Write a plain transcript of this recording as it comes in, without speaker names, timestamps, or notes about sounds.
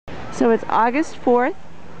So it's August 4th,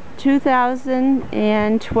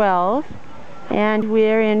 2012, and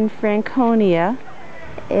we're in Franconia,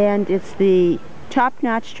 and it's the Top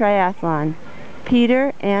Notch Triathlon.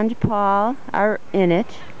 Peter and Paul are in it,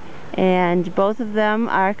 and both of them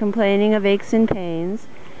are complaining of aches and pains.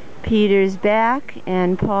 Peter's back,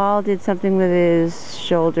 and Paul did something with his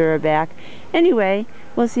shoulder or back. Anyway,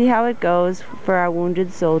 we'll see how it goes for our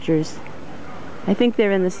wounded soldiers. I think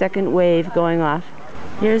they're in the second wave going off.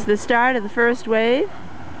 Here's the start of the first wave.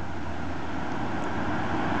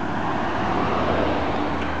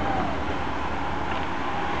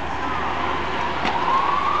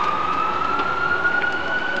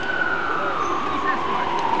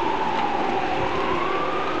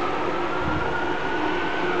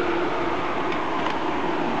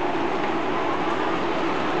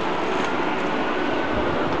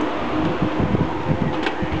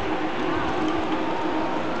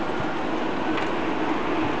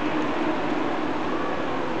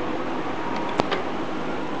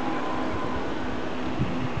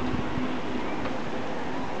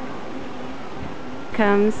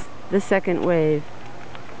 Comes the second wave.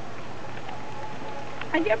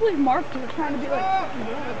 I can't believe Mark was trying to be like...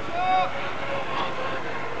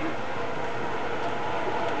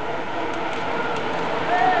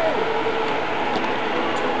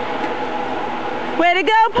 Way to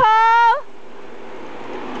go, Paul!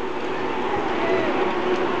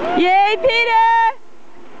 Yay, Peter!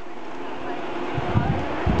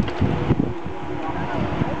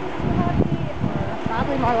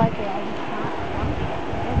 Probably more likely.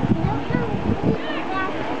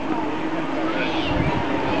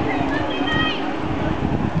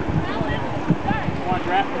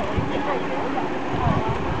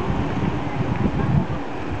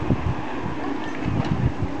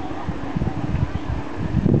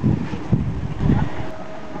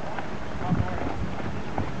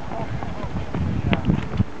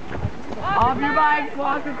 Off your bikes,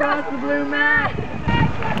 walk across the blue mat.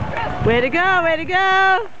 Way to go, way to go!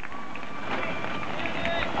 I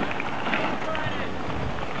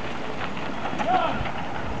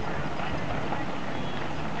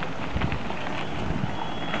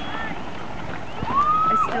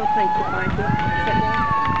still think you might be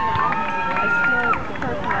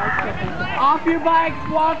Off your bikes,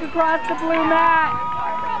 walk across the blue mat.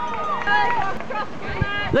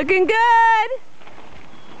 Looking good!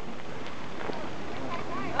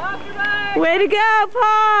 Way to go,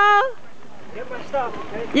 Paul! Get my stuff,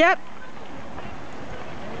 okay? Yep.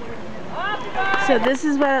 So this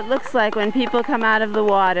is what it looks like when people come out of the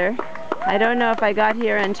water. I don't know if I got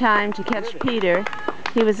here in time to catch Peter.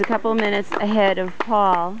 He was a couple minutes ahead of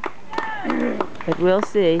Paul, but we'll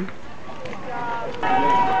see. Way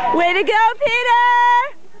to go,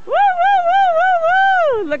 Peter! Woo, woo, woo,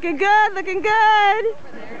 woo, woo! Looking good, looking good!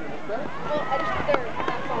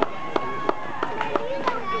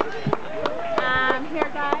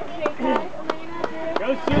 Here, guys. Go,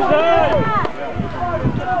 Susan!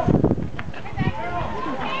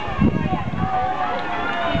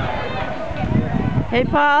 Hey,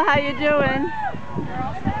 Paul, how you doing?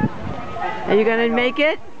 Are you gonna make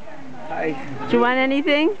it? Hi. Do you want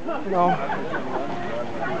anything? No.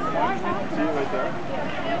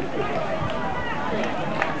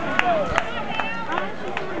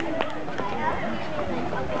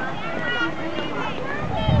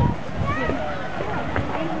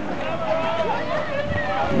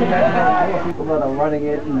 People that are running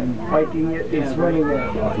it and biking it, it's running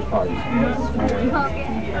it. Do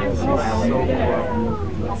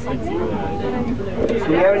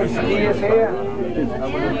we have any skiers here?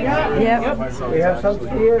 Yep. We have some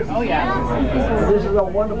skiers? Oh yeah. This is a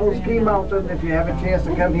wonderful ski mountain. If you have a chance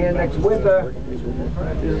to come here next winter, this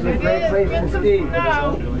is a great place to ski.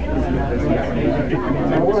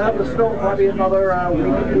 And we'll have the snow probably another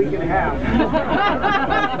week and a half.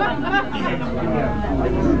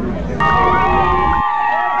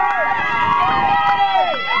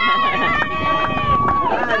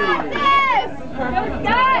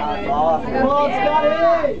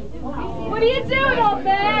 What are you doing, old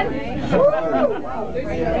man?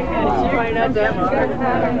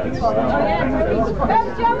 Come,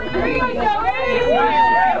 Joey! Here you go, Joey!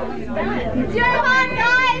 Come on,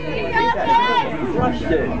 guys! You got this!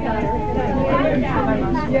 Crushed it.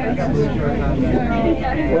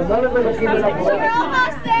 Well, none of them are keeping up with You're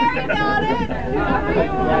almost there, you got it! You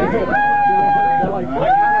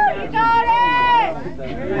got it!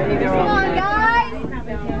 Come on, guys!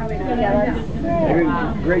 You're in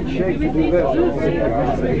great shape to do this.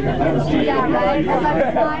 Yeah, right?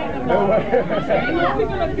 They need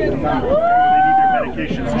their medication.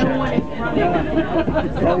 qualifications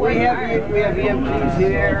checked. Well, we have EMTs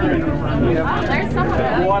here, and we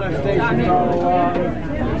have water stations all along.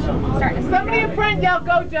 Somebody in front yell,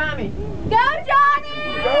 "Go Johnny!" Go,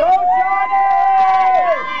 Johnny! Go Johnny!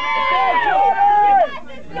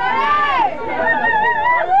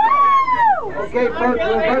 Okay, folks,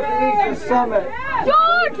 we're about to reach the summit.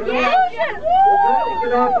 George, We're going to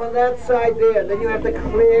get off on that side there. Then you have to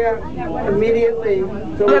clear immediately.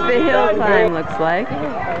 So What the hill climb looks like.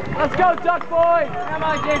 Let's go, Duck Boy! Come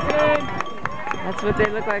on, Jason! That's what they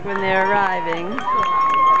look like when they're arriving.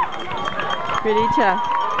 Pretty tough.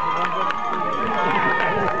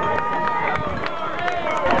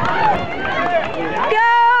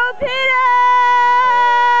 Go, Peter!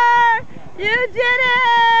 You did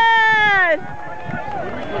it!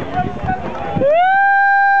 Woo!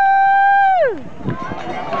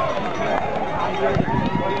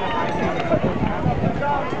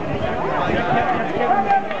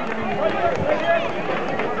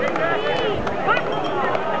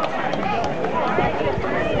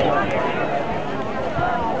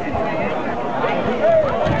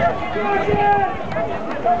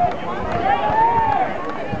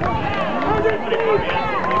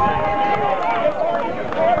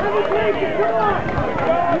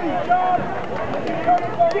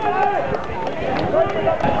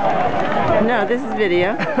 No, this is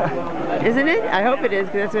video. Isn't it? I hope it is,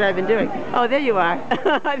 because that's what I've been doing. Oh, there you are.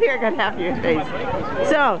 I think I got half of your face.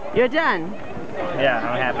 So, you're done. Yeah,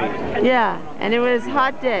 I'm happy. Yeah, and it was a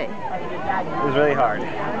hot day. It was really hard.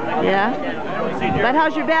 Yeah? But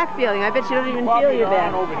how's your back feeling? I bet you don't even feel your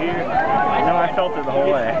back. Over here. No, I felt it the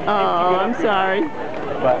whole way. Oh, I'm sorry.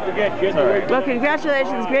 But it's all right. Well,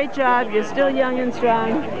 congratulations. Great job. You're still young and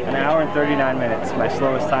strong. An hour and 39 minutes. My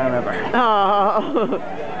slowest time ever. Oh,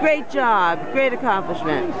 great job. Great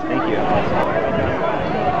accomplishment. Thank you.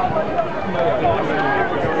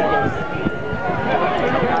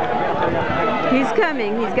 He's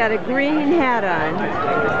coming. He's got a green hat on.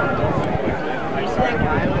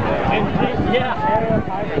 Yeah.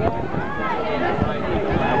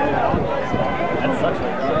 That sucks.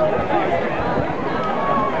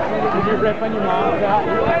 Did you rip on your mom's out?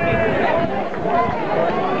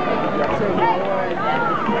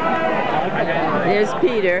 There's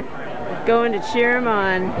Peter going to cheer him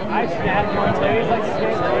on. I snapped one too. He's like 6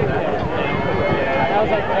 I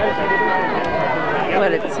was like,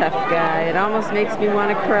 What a tough guy. It almost makes me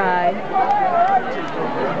want to cry.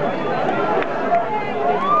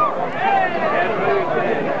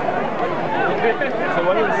 So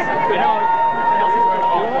what is,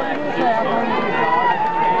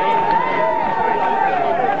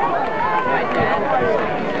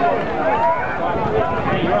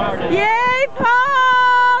 Yay,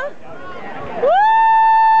 Paul! Woo!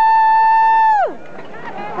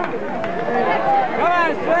 Come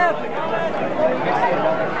on, Swift!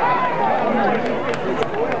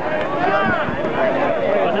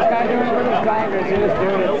 What's this guy doing for those drivers? He was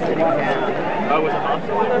doing it. Oh, was it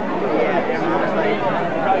awesome?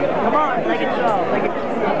 Come on, take it slow.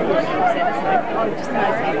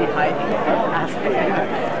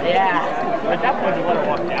 Yeah. At that point, you want to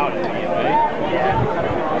walk down and right?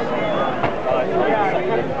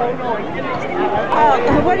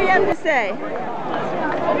 What do you have to say?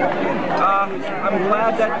 I'm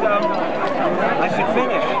glad that I could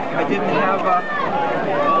finish. I didn't have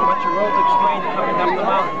much aerobic strength coming up the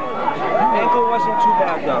mountain. Ankle wasn't too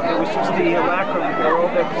bad though. It was just the lack of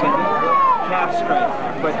aerobics and calf strength.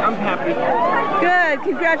 But I'm happy. Good,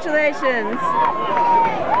 congratulations.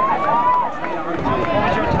 What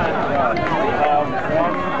was your time?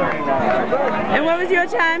 1:39. And what was your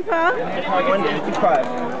time, Paul? 1:55.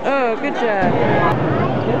 Oh, good job.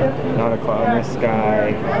 Not a cloud in the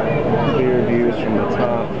sky, clear views from the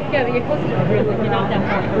top. Yeah, but you're close to the crew, like you're not that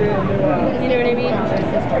far through. You know what I mean?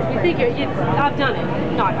 You think I've done it.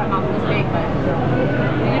 No, I'm not a mistake, but you're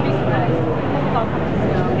gonna be surprised.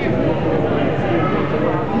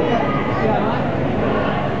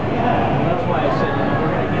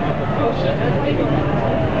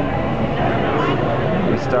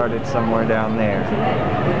 We started somewhere down there.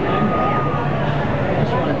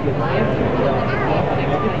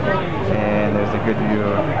 And there's a good view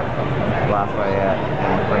of Lafayette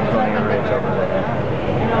and Franconia Ridge over there.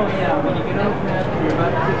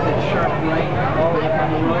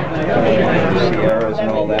 Sierras and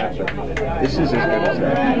all that, but this is as good as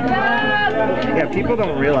that. Yeah, people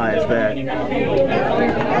don't realize that, you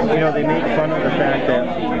know, they make fun of the fact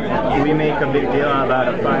that we make a big deal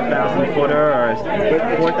about a 5,000 footer or a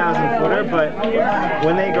 4,000 footer, but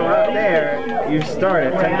when they go out there, you start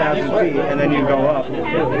at 10,000 feet and then you go up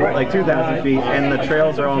like 2,000 feet, and the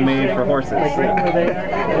trails are all made for horses.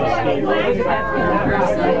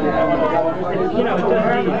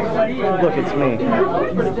 Look, it's me.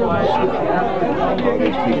 All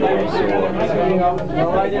these people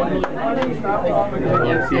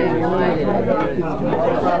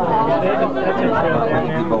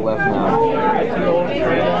are people left now.